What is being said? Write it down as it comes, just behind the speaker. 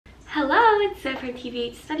Hello, it's Zoe from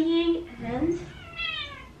TVH Studying, and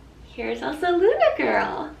here's also Luna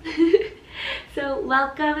Girl. So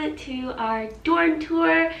welcome to our dorm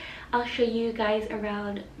tour. I'll show you guys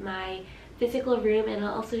around my physical room, and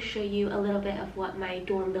I'll also show you a little bit of what my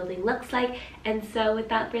dorm building looks like. And so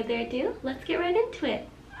without further ado, let's get right into it.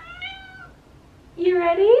 You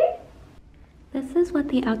ready? This is what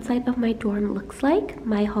the outside of my dorm looks like.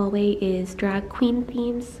 My hallway is drag queen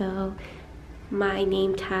themed, so my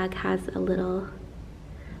name tag has a little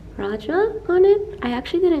Raja on it. I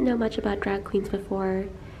actually didn't know much about drag queens before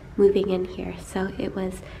moving in here, so it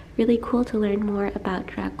was really cool to learn more about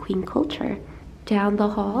drag queen culture. Down the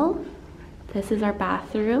hall, this is our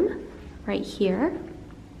bathroom right here.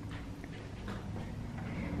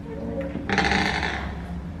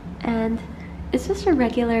 And it's just a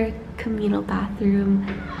regular communal bathroom.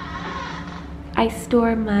 I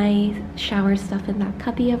store my shower stuff in that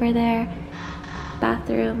cubby over there.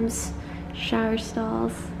 Bathrooms, shower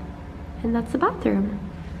stalls, and that's the bathroom.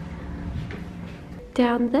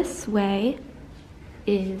 Down this way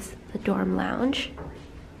is the dorm lounge.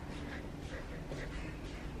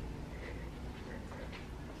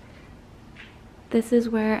 This is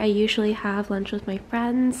where I usually have lunch with my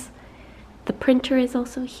friends. The printer is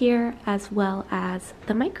also here, as well as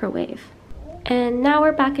the microwave. And now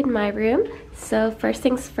we're back in my room. So first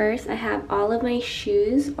things first, I have all of my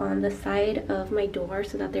shoes on the side of my door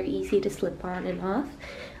so that they're easy to slip on and off.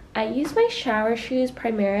 I use my shower shoes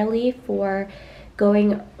primarily for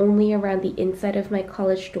going only around the inside of my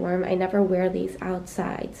college dorm. I never wear these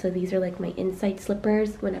outside, so these are like my inside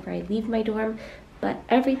slippers whenever I leave my dorm, but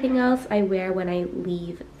everything else I wear when I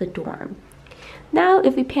leave the dorm. Now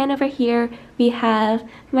if we pan over here, we have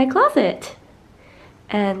my closet,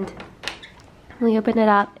 and when we open it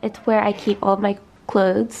up, it's where I keep all of my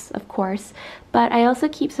clothes, of course, but I also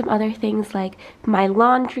keep some other things like my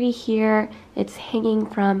laundry here. It's hanging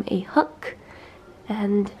from a hook,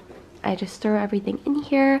 and I just throw everything in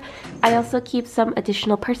here. I also keep some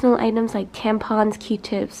additional personal items like tampons,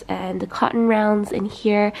 Q-tips, and cotton rounds in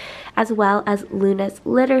here, as well as Luna's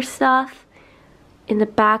litter stuff. In the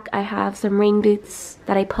back, I have some rain boots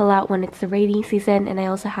that I pull out when it's the rainy season, and I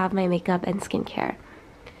also have my makeup and skincare.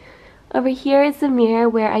 Over here is the mirror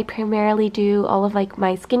where I primarily do all of like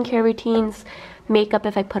my skincare routines, makeup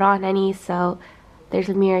if I put on any, so there's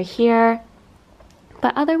a mirror here.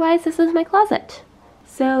 But otherwise, this is my closet.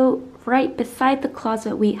 So right beside the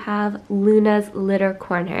closet, we have Luna's litter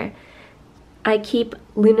corner. I keep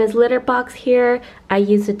Luna's litter box here. I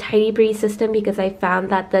use the Tidy Breeze system because I found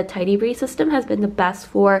that the Tidy Breeze system has been the best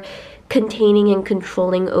for containing and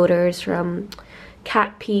controlling odors from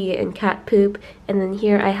cat pee and cat poop. And then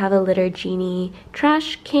here I have a Litter Genie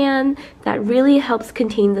trash can that really helps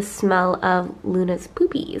contain the smell of Luna's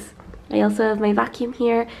poopies. I also have my vacuum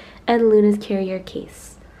here and Luna's carrier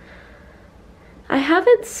case. I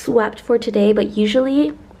haven't swept for today, but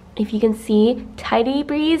usually, if you can see, Tidy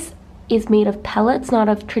Breeze is made of pellets, not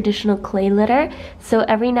of traditional clay litter. So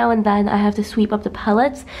every now and then I have to sweep up the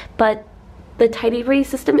pellets, but the Tidy Breeze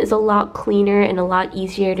system is a lot cleaner and a lot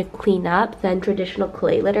easier to clean up than traditional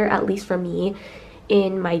clay litter, at least for me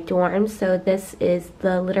in my dorm. So this is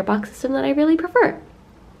the litter box system that I really prefer.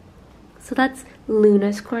 So that's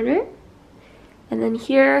Luna's corner. And then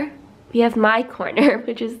here we have my corner,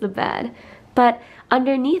 which is the bed. But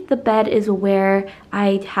underneath the bed is where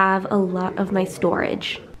I have a lot of my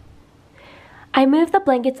storage. I moved the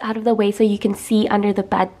blankets out of the way so you can see under the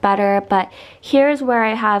bed better, but here's where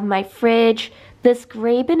I have my fridge. This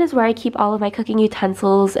gray bin is where I keep all of my cooking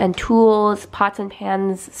utensils and tools, pots and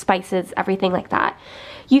pans, spices, everything like that.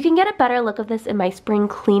 You can get a better look of this in my spring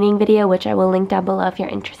cleaning video, which I will link down below if you're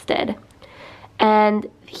interested. And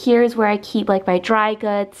here's where I keep like my dry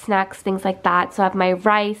goods, snacks, things like that. So I have my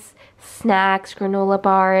rice, snacks, granola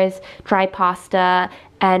bars, dry pasta,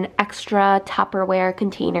 and extra Tupperware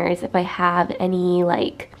containers if I have any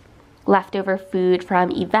like leftover food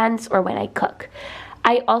from events or when I cook.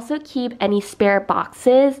 I also keep any spare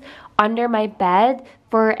boxes under my bed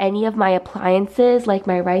for any of my appliances like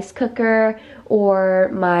my rice cooker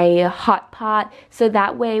or my hot pot, so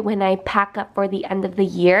that way when I pack up for the end of the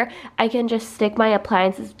year, I can just stick my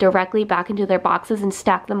appliances directly back into their boxes and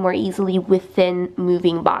stack them more easily within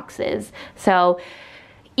moving boxes. So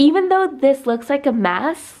even though this looks like a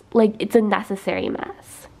mess, like it's a necessary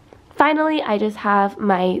mess. Finally, I just have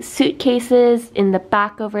my suitcases in the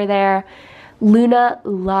back over there. Luna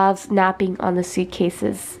loves napping on the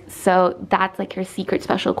suitcases, so that's like her secret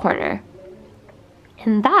special corner.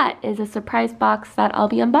 And that is a surprise box that I'll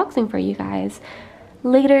be unboxing for you guys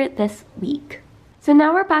later this week. So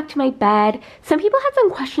now we're back to my bed. Some people had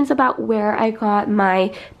some questions about where I got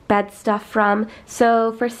my bed stuff from.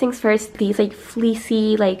 So first things first, these like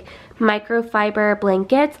fleecy like microfiber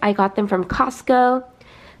blankets, I got them from Costco.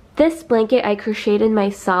 This blanket I crocheted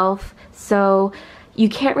myself, so you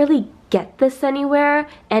can't really get this anywhere,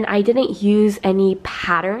 and I didn't use any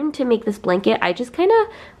pattern to make this blanket. I just kind of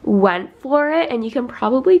went for it, and you can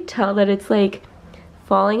probably tell that it's like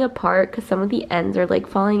falling apart because some of the ends are like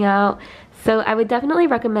falling out. So I would definitely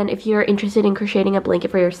recommend, if you're interested in crocheting a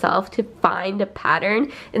blanket for yourself, to find a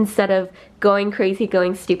pattern instead of going crazy,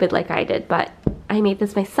 going stupid like I did. But I made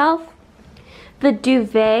this myself. The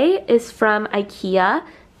duvet is from IKEA.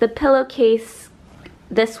 The pillowcase,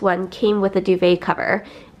 this one, came with a duvet cover.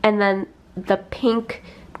 And then the pink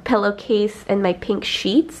pillowcase and my pink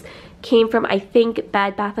sheets came from, I think,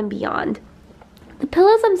 Bed Bath & Beyond. The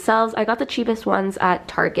pillows themselves, I got the cheapest ones at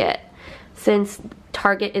Target, since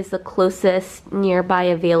Target is the closest nearby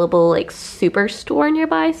available like superstore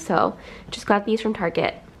nearby, so just got these from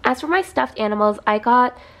Target. As for my stuffed animals, I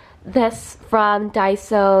got this from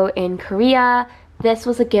Daiso in Korea. This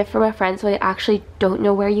was a gift from a friend, so I actually don't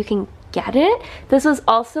know where you can get it. This was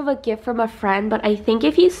also a gift from a friend, but I think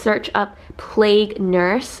if you search up Plague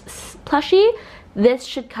Nurse plushie, this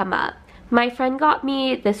should come up. My friend got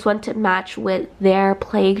me this one to match with their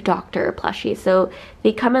Plague Doctor plushie, so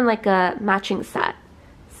they come in like a matching set.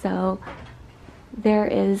 So there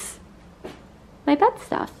is my bed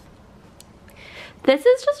stuff. This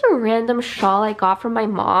is just a random shawl I got from my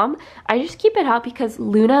mom. I just keep it out because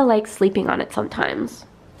Luna likes sleeping on it sometimes.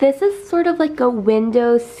 This is sort of like a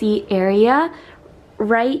window seat area.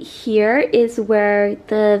 Right here is where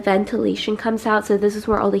the ventilation comes out, so this is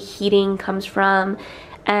where all the heating comes from.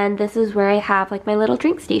 And this is where I have like my little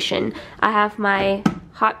drink station. I have my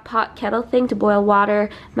hot pot kettle thing to boil water,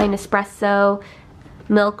 my Nespresso,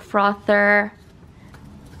 milk frother.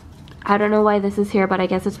 I don't know why this is here, but I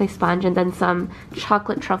guess it's my sponge, and then some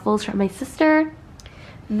chocolate truffles from my sister.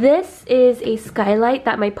 This is a skylight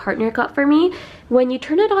that my partner got for me. When you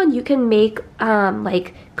turn it on, you can make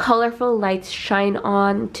like colorful lights shine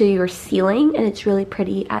on to your ceiling, and it's really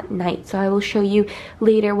pretty at night. So I will show you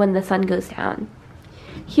later when the sun goes down.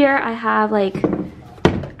 Here I have like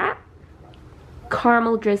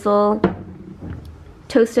caramel drizzle,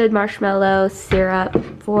 toasted marshmallow syrup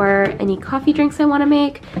for any coffee drinks I want to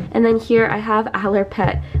make. And then here I have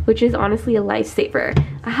Allerpet, which is honestly a lifesaver.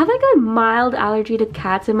 I have like a mild allergy to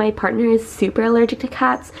cats, and my partner is super allergic to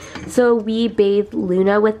cats. So we bathe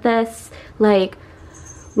Luna with this like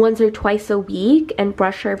once or twice a week and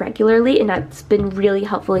brush her regularly, and that's been really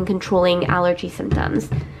helpful in controlling allergy symptoms.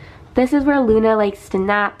 This is where Luna likes to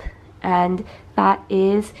nap, and that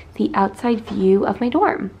is the outside view of my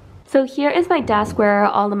dorm. So here is my desk where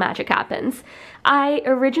all the magic happens. I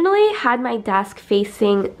originally had my desk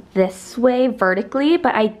facing this way vertically,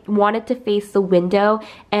 but I wanted to face the window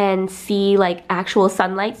and see like actual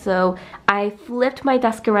sunlight, so I flipped my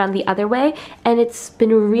desk around the other way, and it's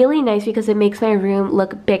been really nice because it makes my room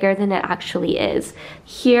look bigger than it actually is.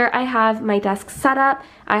 Here I have my desk set up.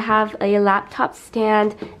 I have a laptop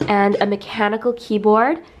stand and a mechanical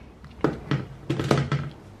keyboard,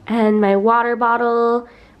 and my water bottle,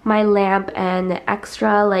 my lamp, and the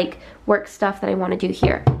extra like work stuff that I want to do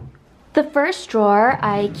here. The first drawer,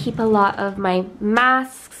 I keep a lot of my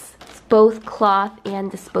masks, both cloth and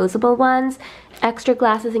disposable ones, extra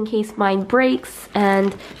glasses in case mine breaks,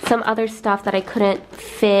 and some other stuff that I couldn't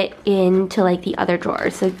fit into like the other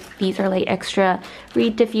drawers. So these are like extra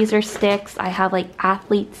reed diffuser sticks. I have like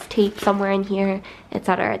athlete's tape somewhere in here,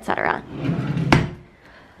 etc., etc.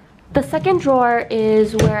 The second drawer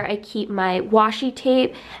is where I keep my washi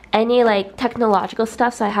tape, any like technological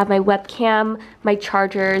stuff. So I have my webcam, my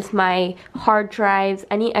chargers, my hard drives,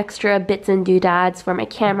 any extra bits and doodads for my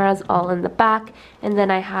cameras all in the back. And then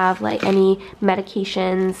I have like any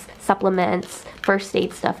medications, supplements, first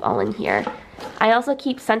aid stuff all in here. I also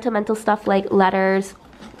keep sentimental stuff like letters,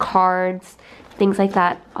 cards, things like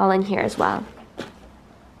that all in here as well.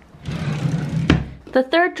 The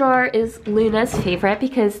third drawer is Luna's favorite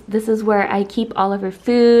because this is where I keep all of her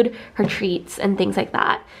food, her treats, and things like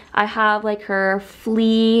that. I have like her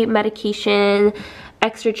flea medication,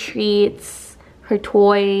 extra treats, her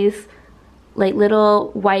toys, like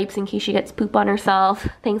little wipes in case she gets poop on herself,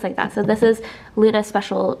 things like that. So this is Luna's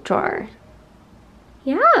special drawer.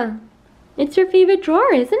 Yeah, it's your favorite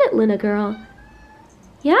drawer, isn't it, Luna girl?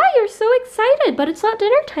 Yeah, you're so excited, but it's not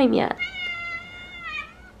dinner time yet.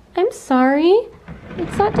 I'm sorry.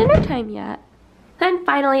 It's not dinner time yet. Then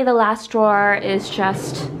finally, the last drawer is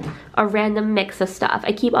just a random mix of stuff.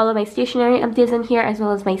 I keep all of my stationery empties in here, as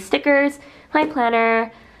well as my stickers, my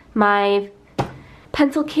planner, my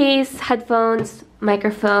pencil case, headphones,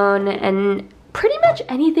 microphone, and pretty much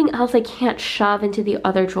anything else I can't shove into the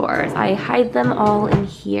other drawers. I hide them all in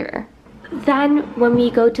here. Then when we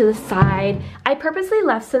go to the side, I purposely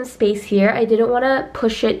left some space here. I didn't want to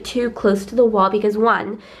push it too close to the wall because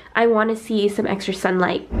one, I want to see some extra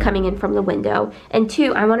sunlight coming in from the window. And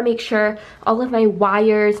two, I want to make sure all of my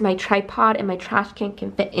wires, my tripod, and my trash can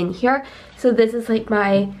fit in here. So this is like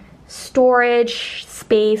my storage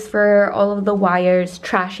space for all of the wires,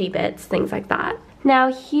 trashy bits, things like that.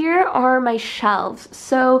 Now here are my shelves.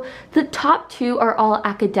 So the top two are all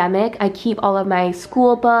academic. I keep all of my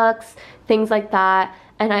school books, things like that,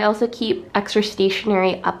 and I also keep extra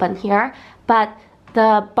stationery up on here. But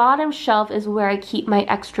the bottom shelf is where I keep my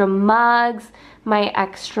extra mugs, my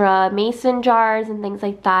extra mason jars and things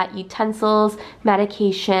like that, utensils,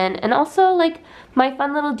 medication, and also like my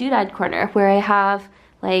fun little doodad corner where I have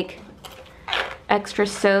like extra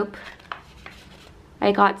soap.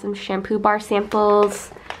 I got some shampoo bar samples.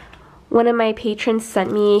 One of my patrons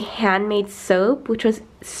sent me handmade soap, which was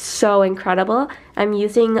so incredible. I'm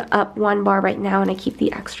using up one bar right now and I keep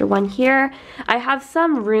the extra one here. I have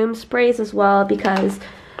some room sprays as well because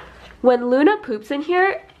when Luna poops in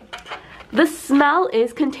here, the smell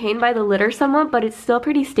is contained by the litter somewhat, but it's still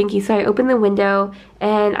pretty stinky. So I open the window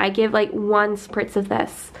and I give like 1 spritz of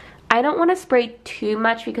this. I don't want to spray too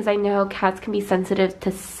much because I know cats can be sensitive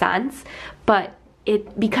to scents, but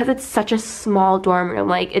because it's such a small dorm room,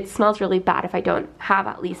 like it smells really bad if I don't have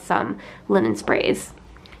at least some linen sprays.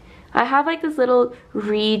 I have like this little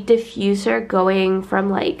reed diffuser going from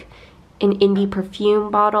like an indie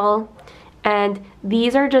perfume bottle, and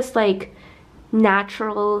these are just like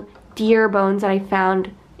natural deer bones that I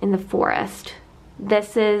found in the forest.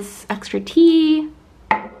 This is extra tea,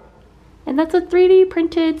 and that's a 3D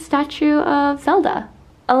printed statue of Zelda.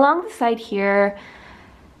 Along the side here,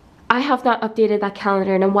 I have not updated that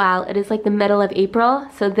calendar in a while. It is like the middle of April,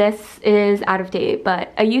 so this is out of date,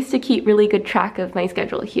 but I used to keep really good track of my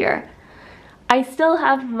schedule here. I still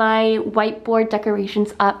have my whiteboard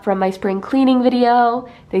decorations up from my spring cleaning video.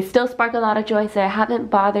 They still spark a lot of joy, so I haven't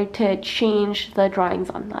bothered to change the drawings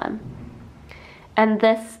on them. And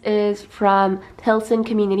this is from Hilson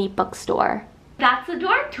Community Bookstore. That's the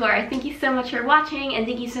dorm tour. Thank you so much for watching, and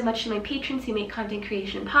thank you so much to my patrons who make content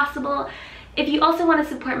creation possible. If you also want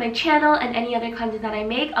to support my channel and any other content that I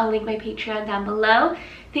make, I'll link my Patreon down below.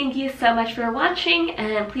 Thank you so much for watching,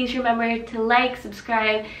 and please remember to like,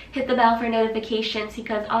 subscribe, hit the bell for notifications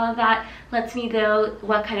because all of that lets me know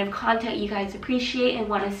what kind of content you guys appreciate and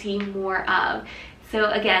want to see more of. So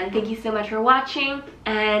again, thank you so much for watching,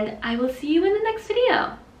 and I will see you in the next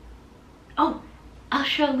video. Oh, I'll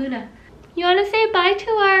show Luna. You want to say bye to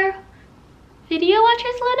our video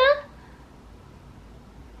watchers, Luna?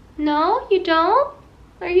 No, you don't?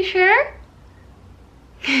 Are you sure?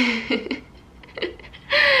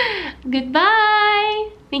 Goodbye!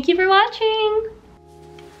 Thank you for watching!